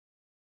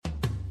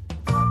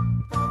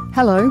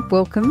Hello,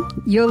 welcome.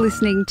 You're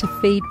listening to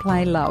Feed,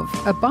 Play, Love,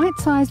 a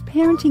bite-sized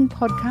parenting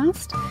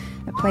podcast,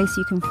 a place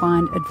you can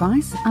find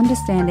advice,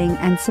 understanding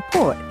and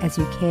support as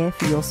you care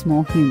for your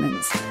small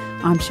humans.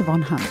 I'm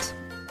Siobhan Hunt.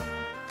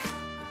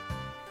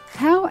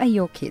 How are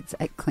your kids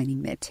at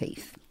cleaning their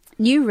teeth?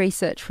 New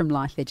research from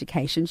Life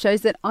Education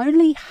shows that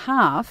only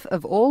half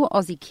of all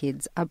Aussie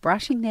kids are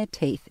brushing their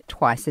teeth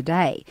twice a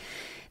day.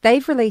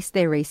 They've released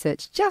their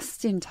research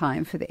just in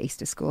time for the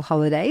Easter school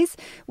holidays,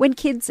 when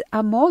kids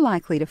are more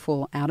likely to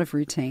fall out of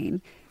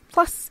routine,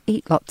 plus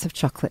eat lots of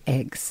chocolate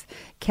eggs.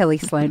 Kelly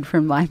Sloan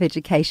from Life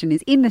Education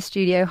is in the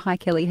studio. Hi,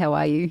 Kelly. How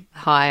are you?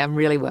 Hi, I'm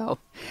really well.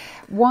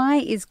 Why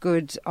is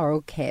good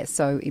oral care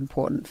so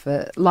important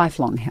for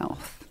lifelong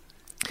health?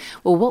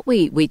 Well, what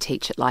we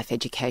teach at Life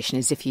Education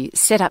is if you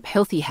set up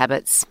healthy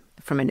habits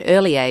from an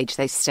early age,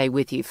 they stay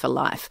with you for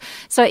life.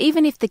 So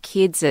even if the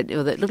kids or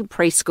the little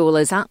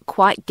preschoolers aren't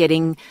quite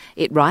getting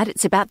it right,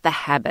 it's about the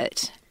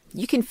habit.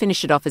 You can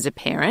finish it off as a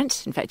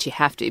parent. In fact, you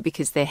have to,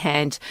 because their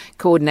hand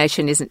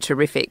coordination isn't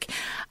terrific.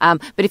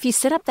 But if you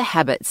set up the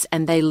habits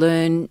and they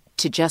learn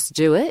to just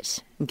do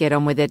it, get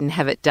on with it and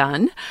have it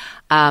done,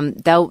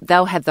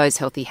 they'll have those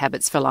healthy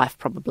habits for life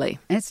probably.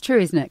 It's true,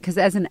 isn't it? Because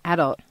as an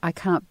adult, I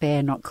can't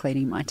bear not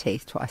cleaning my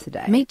teeth twice a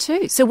day. Me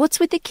too. So what's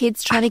with the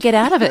kids trying to get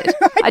out of it?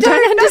 I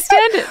don't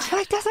understand it.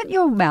 Like, doesn't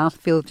your mouth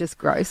feel just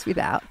gross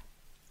without?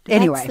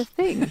 Anyway.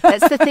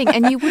 That's the thing.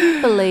 And you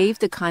wouldn't believe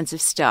the kinds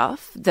of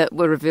stuff that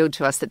were revealed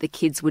to us that the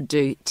kids would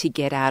do to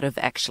get out of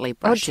actually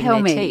brushing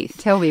their teeth.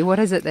 Tell me, what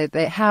is it?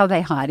 How are they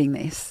hiding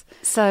this?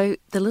 So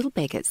the little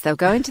beggars, they'll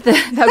go into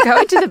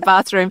the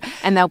bathroom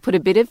and they'll put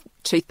a bit of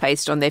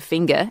toothpaste on their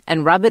finger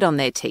and rub it on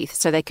their teeth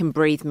so they can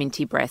breathe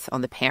minty breath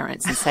on the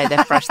parents and say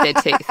they've brushed their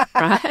teeth,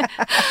 right?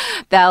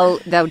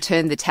 They'll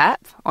turn the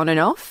tap on and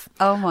off.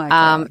 Oh, my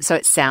God. So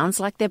it sounds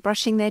like they're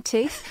brushing their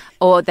teeth,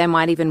 or they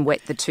might even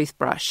wet the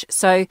toothbrush.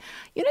 So,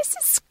 this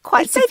is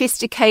quite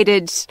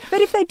sophisticated.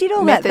 But if they did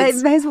all methods. that,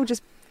 they may as well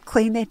just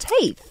clean their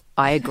teeth.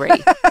 I agree.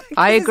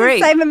 I agree.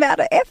 It's the same amount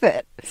of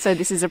effort. So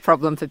this is a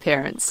problem for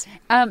parents.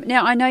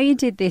 Now, I know you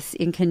did this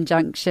in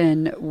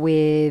conjunction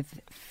with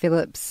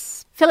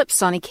Philips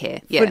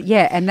Sonicare, yeah.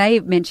 Yeah, and they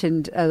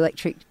mentioned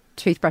electric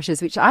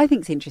toothbrushes, which I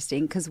think is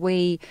interesting because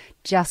we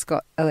just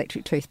got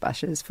electric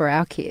toothbrushes for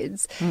our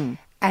kids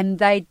and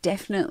they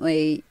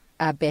definitely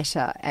are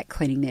better at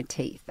cleaning their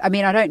teeth. I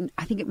mean,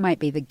 I think it might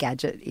be the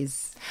gadget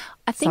is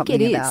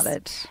something about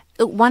it.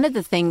 One of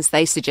the things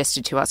they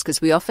suggested to us,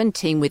 because we often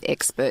team with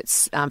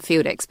experts,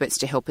 field experts,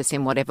 to help us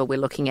in whatever we're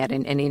looking at,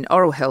 and in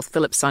oral health,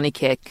 Philips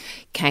Sonicare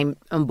came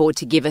on board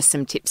to give us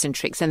some tips and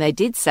tricks, and they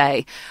did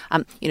say,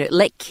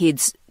 let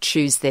kids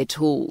choose their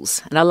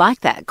tools. And I like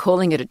that,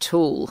 calling it a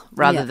tool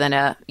rather than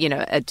a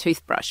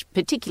toothbrush.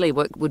 Particularly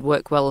would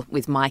work well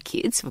with my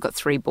kids. We've got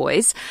 3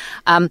 boys.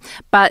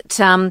 But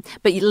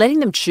you're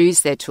letting them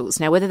choose their tools.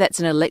 Now, whether that's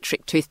an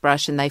electric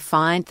toothbrush and they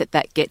find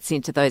that gets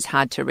into those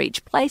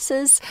hard-to-reach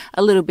places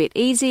a little bit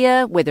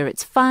easier, whether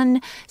it's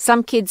fun.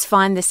 Some kids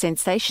find the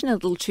sensation a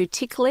little too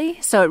tickly,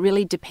 so it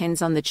really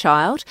depends on the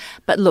child.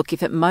 But look,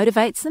 if it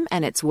motivates them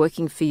and it's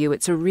working for you,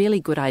 it's a really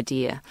good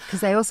idea.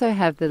 Because they also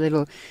have the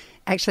little...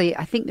 Actually,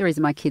 I think the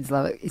reason my kids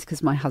love it is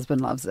because my husband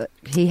loves it.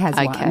 He has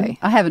one.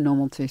 I have a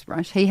normal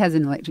toothbrush. He has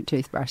an electric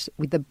toothbrush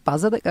with the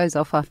buzzer that goes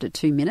off after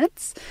 2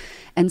 minutes.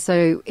 And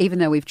so even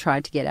though we've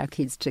tried to get our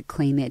kids to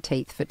clean their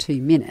teeth for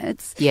 2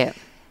 minutes,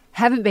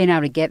 haven't been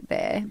able to get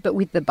there. But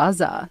with the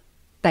buzzer,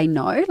 they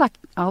know. Like,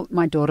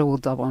 my daughter will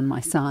dob on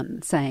my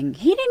son saying,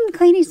 he didn't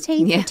clean his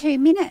teeth for 2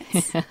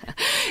 minutes.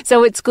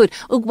 So it's good.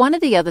 Look, one of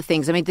the other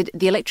things, I mean,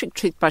 the electric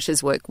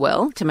toothbrushes work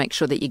well to make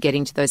sure that you're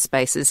getting to those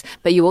spaces,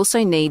 but you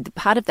also need,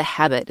 part of the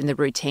habit and the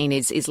routine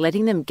is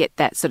letting them get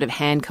that sort of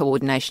hand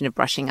coordination of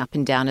brushing up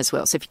and down as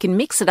well. So if you can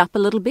mix it up a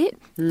little bit,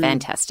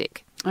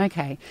 fantastic.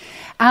 Okay.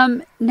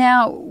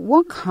 Now,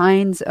 what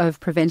kinds of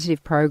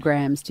preventative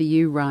programs do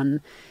you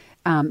run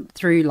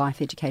through Life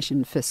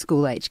Education for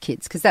school-age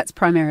kids? Because that's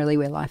primarily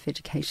where Life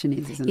Education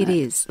is, isn't it? It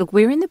is. Look,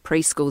 we're in the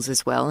preschools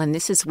as well, and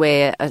this is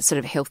where a sort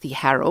of Healthy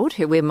Harold,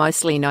 who we're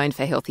mostly known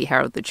for Healthy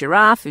Harold the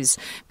giraffe, who's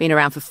been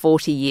around for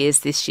 40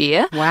 years this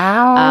year.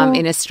 Wow.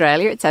 In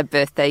Australia. It's our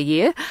birthday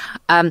year.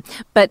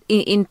 But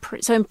in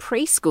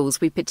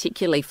preschools, we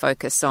particularly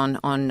focus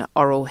on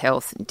oral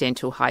health,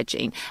 dental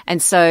hygiene.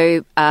 And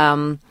so...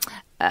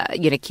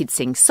 kids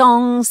sing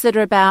songs that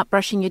are about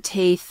brushing your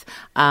teeth.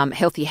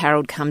 Healthy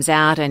Harold comes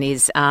out and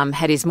is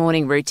had his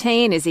morning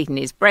routine, has eaten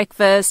his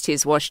breakfast,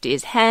 he's washed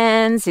his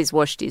hands, he's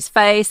washed his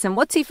face. And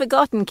what's he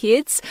forgotten,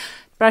 kids?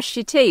 Brush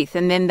your teeth.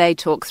 And then they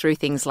talk through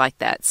things like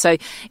that. So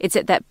it's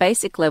at that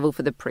basic level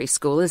for the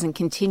preschoolers and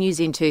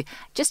continues into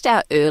just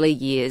our early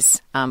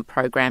years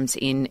programs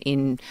in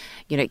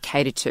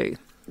K-2.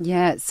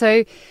 Yeah.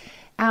 So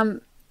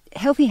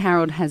Healthy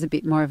Harold has a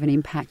bit more of an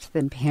impact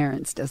than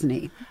parents, doesn't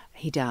he?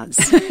 He does.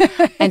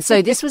 And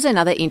so this was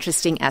another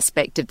interesting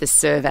aspect of the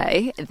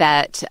survey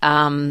that,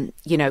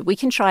 we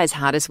can try as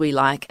hard as we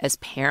like as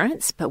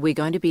parents, but we're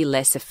going to be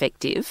less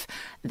effective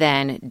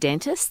than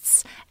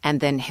dentists and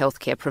then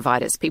healthcare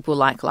providers, people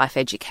like Life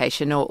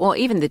Education or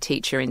even the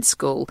teacher in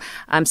school.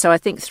 So I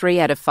think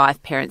 3 out of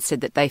 5 parents said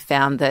that they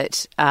found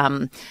that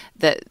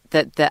that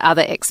the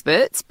other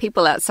experts,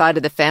 people outside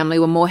of the family,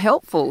 were more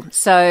helpful.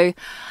 So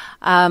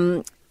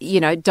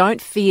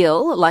don't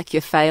feel like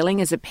you're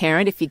failing as a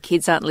parent if your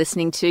kids aren't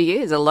listening to you.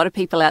 There's a lot of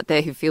people out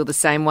there who feel the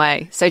same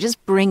way. So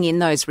just bring in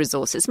those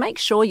resources. Make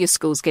sure your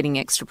school's getting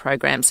extra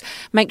programs.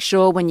 Make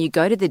sure when you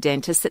go to the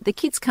dentist that the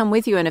kids come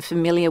with you and are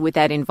familiar with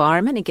that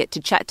environment and get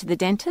to chat to the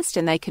dentist,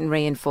 and they can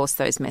reinforce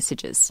those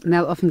messages. And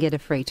they'll often get a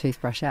free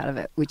toothbrush out of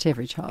it, which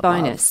every child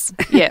Bonus.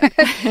 loves. Yeah.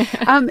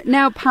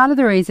 Now, part of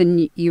the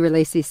reason you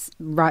release this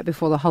right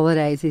before the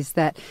holidays is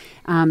that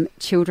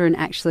children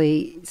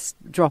actually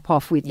drop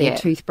off with their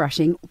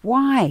toothbrushing.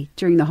 Why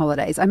during the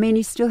holidays? I mean,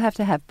 you still have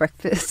to have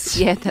breakfast.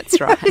 Yeah, that's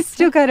right. You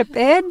still go to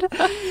bed.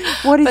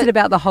 What is it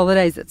about the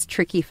holidays that's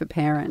tricky for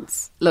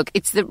parents? Look,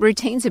 it's the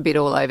routine's a bit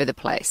all over the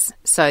place.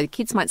 So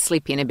kids might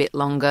sleep in a bit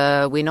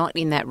longer. We're not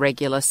in that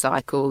regular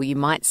cycle. You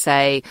might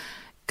say,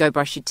 go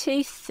brush your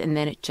teeth, and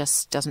then it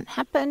just doesn't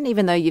happen,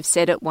 even though you've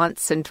said it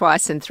once and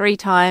twice and 3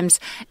 times.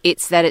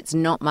 It's that it's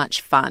not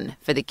much fun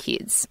for the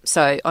kids.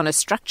 So on a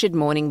structured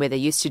morning where they're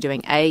used to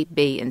doing A,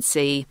 B and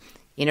C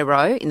in a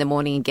row in the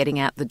morning and getting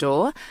out the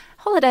door,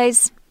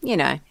 holidays,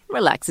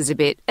 relaxes a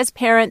bit. As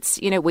parents,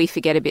 we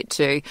forget a bit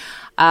too.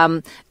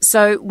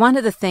 So one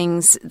of the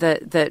things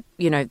that the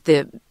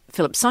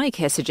Philips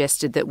Sonicare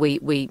suggested that we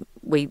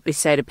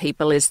say to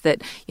people is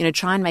that,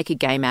 try and make a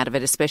game out of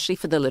it, especially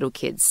for the little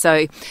kids.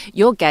 So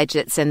your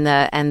gadgets and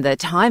the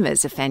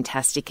timers are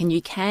fantastic, and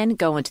you can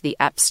go into the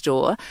App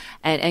Store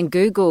and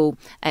Google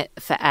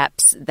for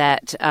apps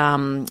that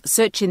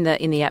search in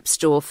the App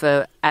Store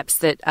for apps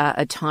that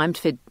are timed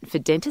for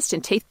dentist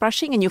and teeth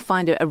brushing, and you'll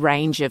find a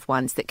range of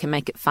ones that can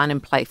make it fun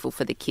and playful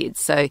for the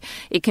kids. So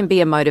it can be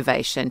a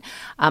motivation.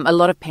 A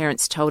lot of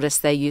parents told us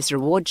they use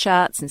reward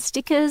charts and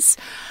stickers.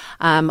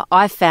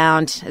 I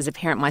found, as a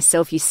parent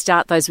myself, you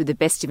start those with the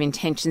best of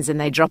intentions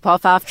and they drop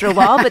off after a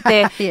while, but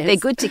they're they're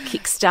good to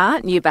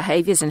kickstart new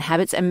behaviours and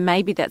habits, and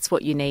maybe that's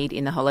what you need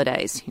in the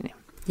holidays.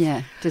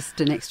 Yeah,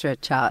 just an extra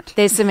chart.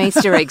 There's some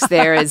Easter eggs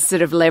there as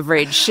sort of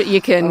leverage.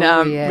 You can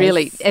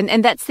really,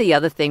 and that's the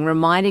other thing,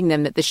 reminding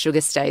them that the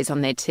sugar stays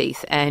on their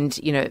teeth, and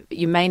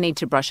you may need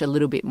to brush a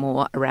little bit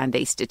more around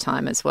Easter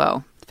time as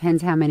well.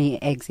 Depends how many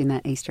eggs in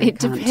that Easter egg. It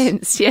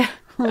depends, yeah.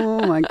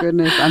 Oh, my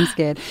goodness, I'm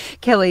scared.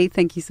 Kelly,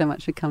 thank you so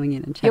much for coming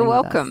in and chatting with us.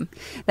 You're welcome.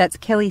 That's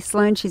Kelly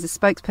Sloan. She's a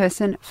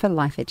spokesperson for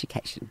Life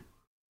Education.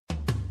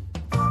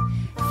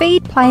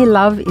 Feed, Play,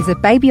 Love is a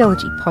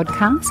babyology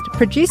podcast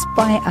produced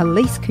by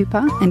Elise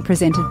Cooper and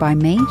presented by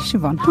me,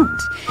 Siobhan Hunt.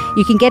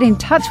 You can get in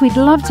touch. We'd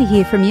love to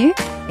hear from you.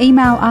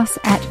 Email us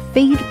at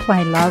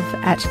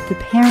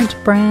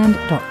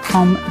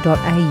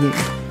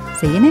feedplaylove@theparentbrand.com.au.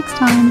 See you next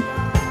time.